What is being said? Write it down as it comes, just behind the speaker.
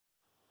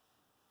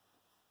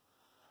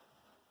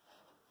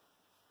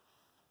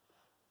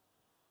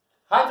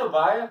Hi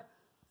Tobias!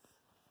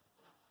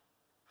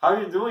 How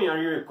are you doing? Are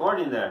you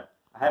recording there?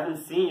 I haven't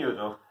seen you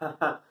though.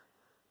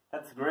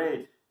 That's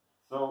great.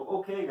 So,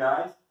 okay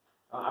guys,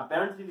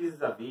 apparently this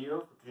is a video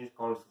for Trinity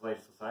College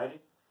Society.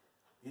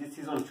 This is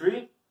season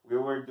 3. We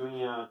were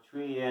doing a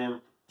 3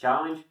 AM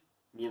challenge,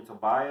 me and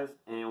Tobias,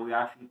 and we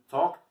actually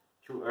talked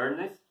to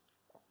Ernest.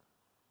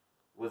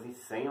 It was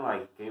insane,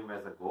 like, came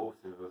as a ghost,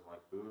 and it was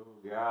like, ooh,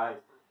 guys.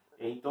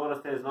 And he told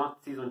us that it's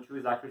not season 2,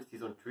 it's actually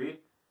season 3.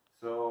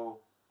 So,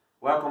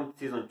 welcome to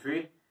season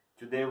 3.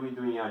 Today we're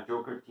doing a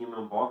Joker team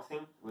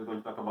unboxing. We're going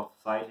to talk about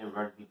society and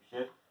very deep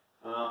shit.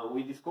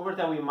 We discovered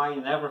that we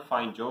might never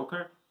find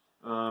Joker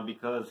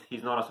because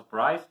he's not a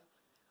surprise.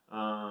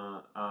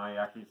 I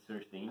actually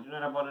searched the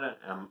internet about it.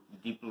 I'm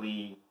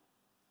deeply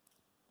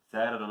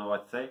sad, I don't know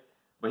what to say.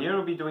 But here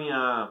we'll be doing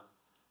a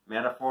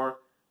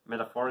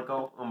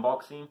metaphorical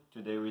unboxing.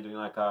 Today we're doing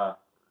like a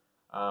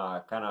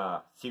kind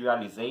of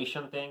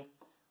serialization thing.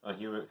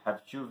 Here we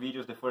have 2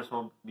 videos. The first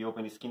one will be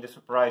opening the Kinder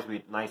Surprise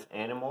with nice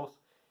animals.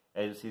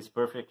 As you see, it's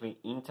perfectly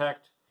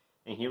intact.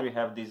 And here we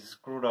have this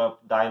screwed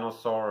up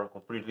dinosaur,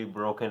 completely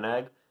broken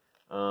egg.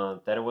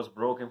 That it was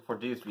broken for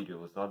this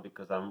video. It's not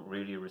because I'm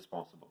really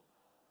responsible.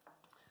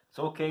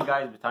 So okay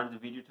guys, we started the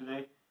video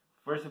today.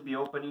 First we'll be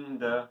opening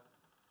the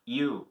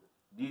you.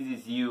 This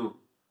is you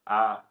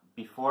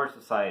before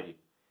society.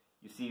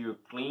 You see, you're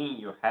clean,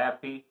 you're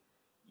happy,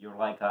 you're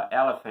like an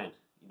elephant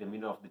in the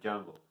middle of the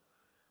jungle.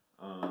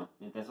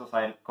 And then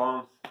society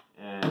comes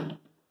and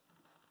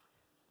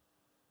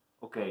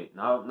okay,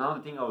 now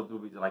the thing I'll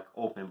do is like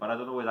open, but I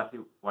don't know exactly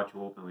what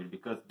to open with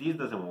because this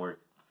doesn't work.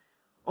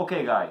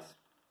 Okay guys,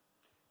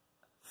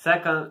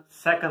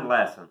 second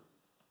lesson.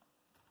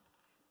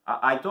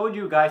 I told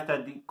you guys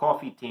that the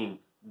coffee thing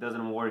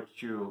doesn't work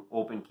to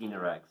open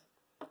Kinder eggs,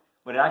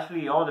 but it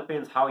actually all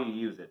depends how you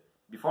use it.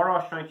 Before I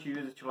was trying to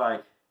use it to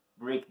like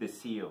break the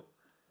seal,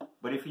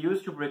 but if you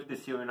use to break the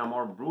seal in a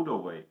more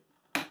brutal way,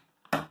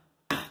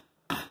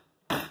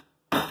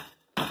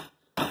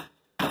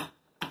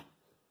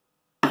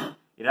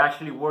 it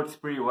actually works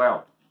pretty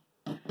well.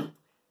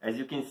 As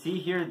you can see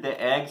here, the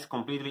egg's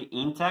completely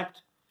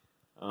intact.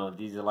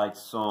 These are like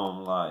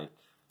some like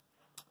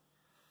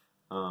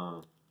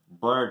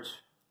bird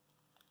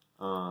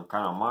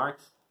kind of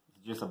marks.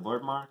 It's just a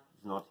bird mark,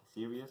 it's not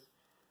serious.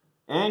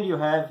 And you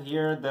have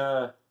here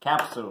the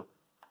capsule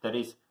that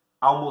is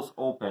almost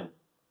open.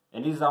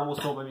 And this is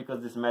almost open because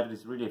this method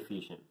is really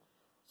efficient.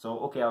 So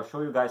okay, I'll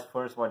show you guys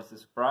first what is the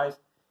surprise,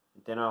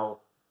 and then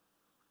I'll...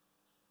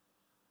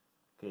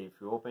 Okay, if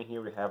you open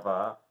here, we have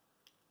a...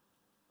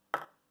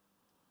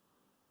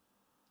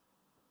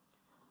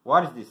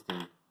 What is this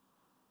thing?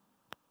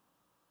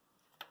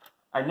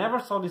 I never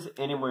saw this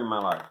anymore in my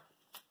life.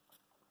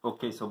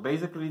 Okay, so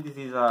basically this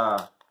is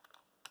a...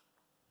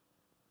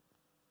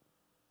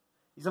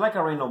 It's like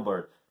a random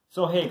bird.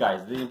 So hey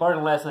guys, the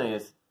important lesson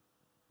is,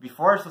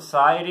 before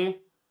society,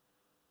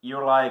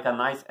 you're like a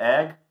nice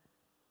egg,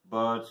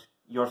 but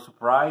your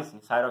surprise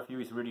inside of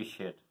you is really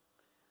shit.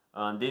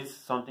 This is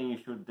something you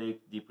should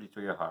take deeply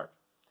to your heart.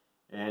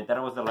 And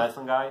that was the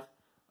lesson, guys.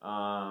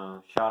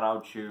 Shout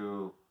out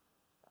to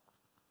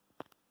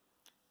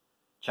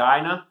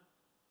China.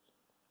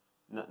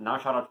 Now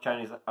shout out to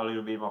China is a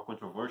little bit more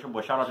controversial,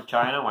 but shout out to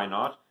China, why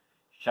not?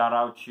 Shout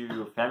out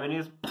to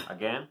feminism,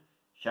 again.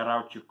 Shout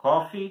out to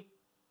coffee,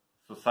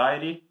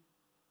 society,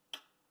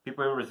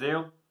 people in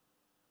Brazil.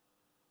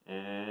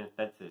 And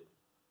that's it.